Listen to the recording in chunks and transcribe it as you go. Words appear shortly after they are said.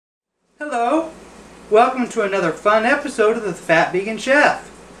Welcome to another fun episode of the Fat Vegan Chef.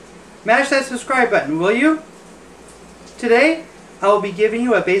 Mash that subscribe button, will you? Today, I will be giving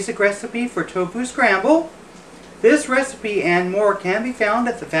you a basic recipe for tofu scramble. This recipe and more can be found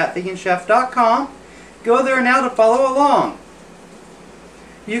at thefatveganchef.com. Go there now to follow along.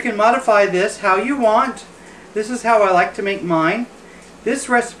 You can modify this how you want. This is how I like to make mine. This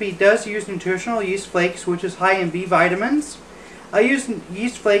recipe does use nutritional yeast flakes, which is high in B vitamins. I use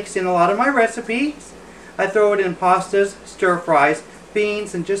yeast flakes in a lot of my recipes. I throw it in pastas, stir fries,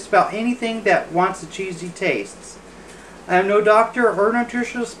 beans, and just about anything that wants a cheesy taste. I am no doctor or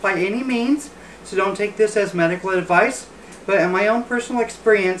nutritionist by any means, so don't take this as medical advice, but in my own personal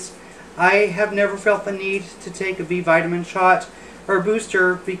experience, I have never felt the need to take a B vitamin shot or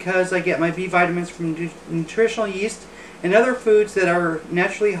booster because I get my B vitamins from nutritional yeast and other foods that are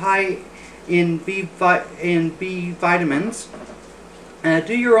naturally high in B vitamins.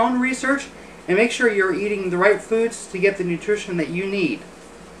 Do your own research and make sure you're eating the right foods to get the nutrition that you need.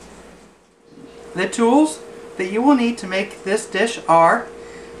 The tools that you will need to make this dish are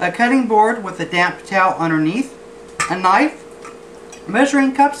a cutting board with a damp towel underneath, a knife,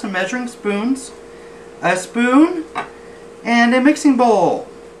 measuring cups and measuring spoons, a spoon, and a mixing bowl.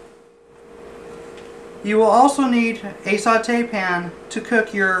 You will also need a sauté pan to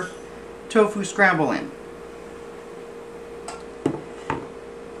cook your tofu scramble in.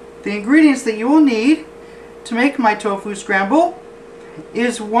 The ingredients that you will need to make my tofu scramble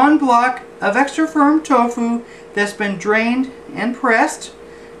is 1 block of extra firm tofu that's been drained and pressed.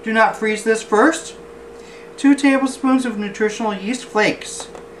 Do not freeze this first. 2 tablespoons of nutritional yeast flakes.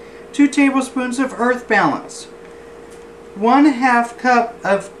 2 tablespoons of earth balance. 1/2 cup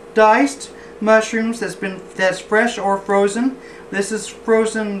of diced mushrooms that's fresh or frozen. This is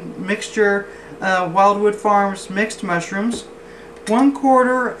frozen mixture, Wildwood Farms mixed mushrooms.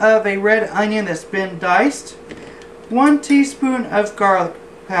 1/4 of a red onion that's been diced. 1 teaspoon of garlic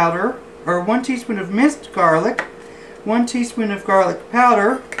powder, or 1 teaspoon of minced garlic. 1 teaspoon of garlic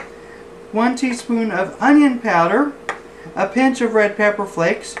powder. 1 teaspoon of onion powder. A pinch of red pepper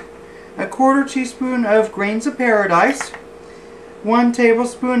flakes. 1/4 teaspoon of grains of paradise. 1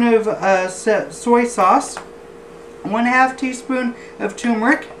 tablespoon of soy sauce. 1/2 teaspoon of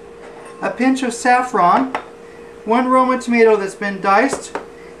turmeric. A pinch of saffron. 1 Roma tomato that's been diced,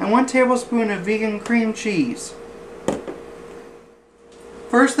 and 1 tablespoon of vegan cream cheese.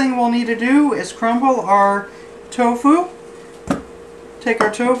 First thing we'll need to do is crumble our tofu. Take our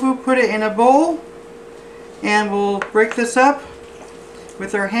tofu, put it in a bowl, and we'll break this up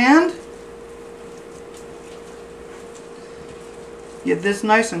with our hand. Get this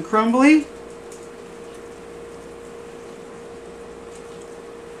nice and crumbly.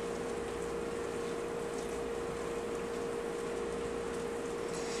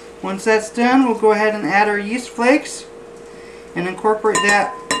 Once that's done, we'll go ahead and add our yeast flakes and incorporate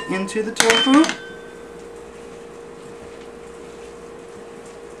that into the tofu.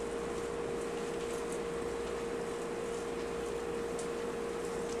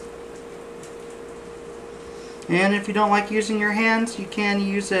 And if you don't like using your hands, you can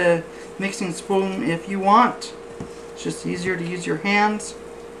use a mixing spoon if you want. It's just easier to use your hands.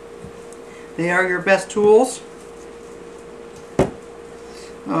 They are your best tools.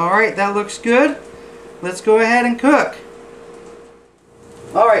 Alright, that looks good. Let's go ahead and cook.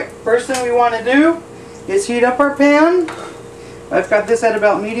 Alright, first thing we want to do is heat up our pan. I've got this at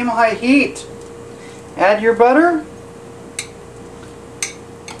about medium-high heat. Add your butter.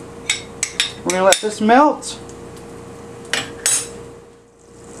 We're going to let this melt.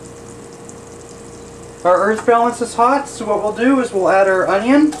 Our earth balance is hot, so what we'll do is we'll add our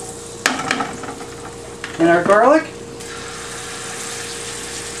onion and our garlic.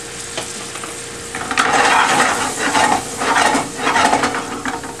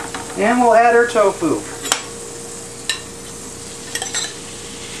 And we'll add our tofu.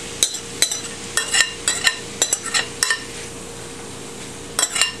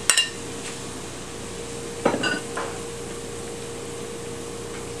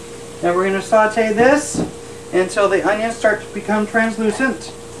 Now we're going to saute this until the onions start to become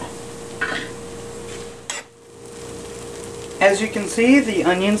translucent. As you can see, the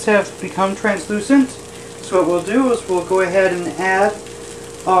onions have become translucent. So what we'll do is we'll go ahead and add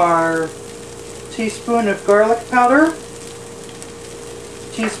our teaspoon of garlic powder,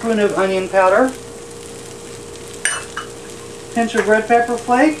 teaspoon of onion powder, pinch of red pepper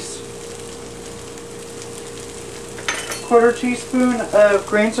flakes, 1/4 teaspoon of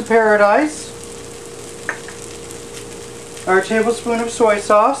grains of paradise, our tablespoon of soy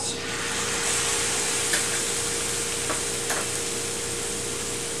sauce,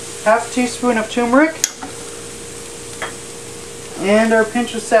 half a teaspoon of turmeric, and our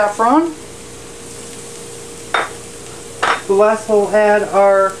pinch of saffron. Last we'll add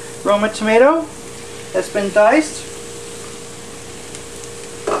our Roma tomato that's been diced,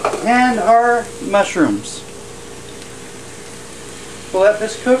 and our mushrooms. We'll let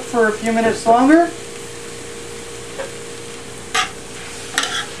this cook for a few minutes longer.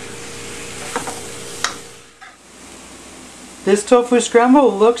 This tofu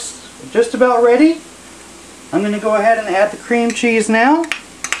scramble looks just about ready. I'm going to go ahead and add the cream cheese now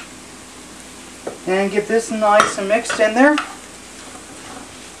and get this nice and mixed in there.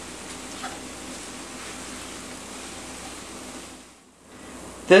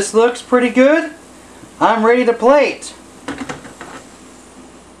 This looks pretty good. I'm ready to plate.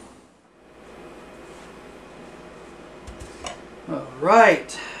 All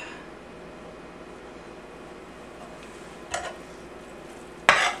right.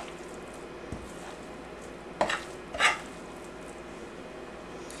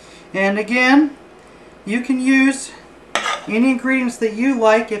 And again, you can use any ingredients that you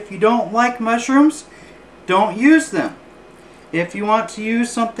like. If you don't like mushrooms, don't use them. If you want to use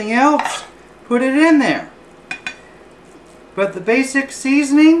something else, put it in there. But the basic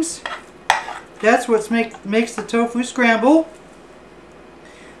seasonings, that's what makes the tofu scramble.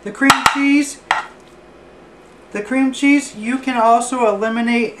 The cream cheese you can also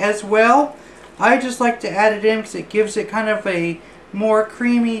eliminate as well. I just like to add it in because it gives it kind of a more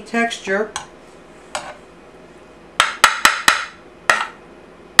creamy texture.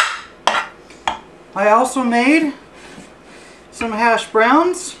 I also made some hash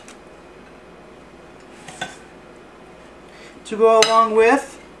browns to go along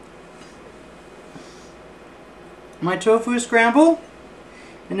with my tofu scramble.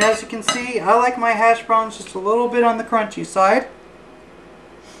 And as you can see, I like my hash browns just a little bit on the crunchy side.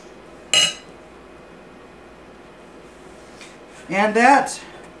 And that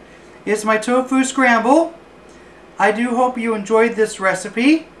is my tofu scramble. I do hope you enjoyed this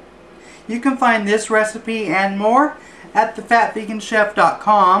recipe. You can find this recipe and more at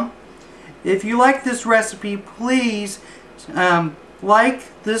thefatveganchef.com. If you like this recipe, please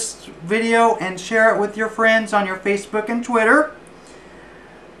like this video and share it with your friends on your Facebook and Twitter.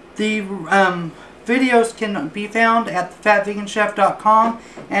 The videos can be found at thefatveganchef.com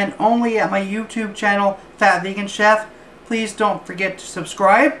and only at my YouTube channel, Fat Vegan Chef. Please don't forget to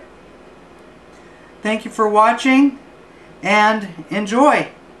subscribe. Thank you for watching and enjoy.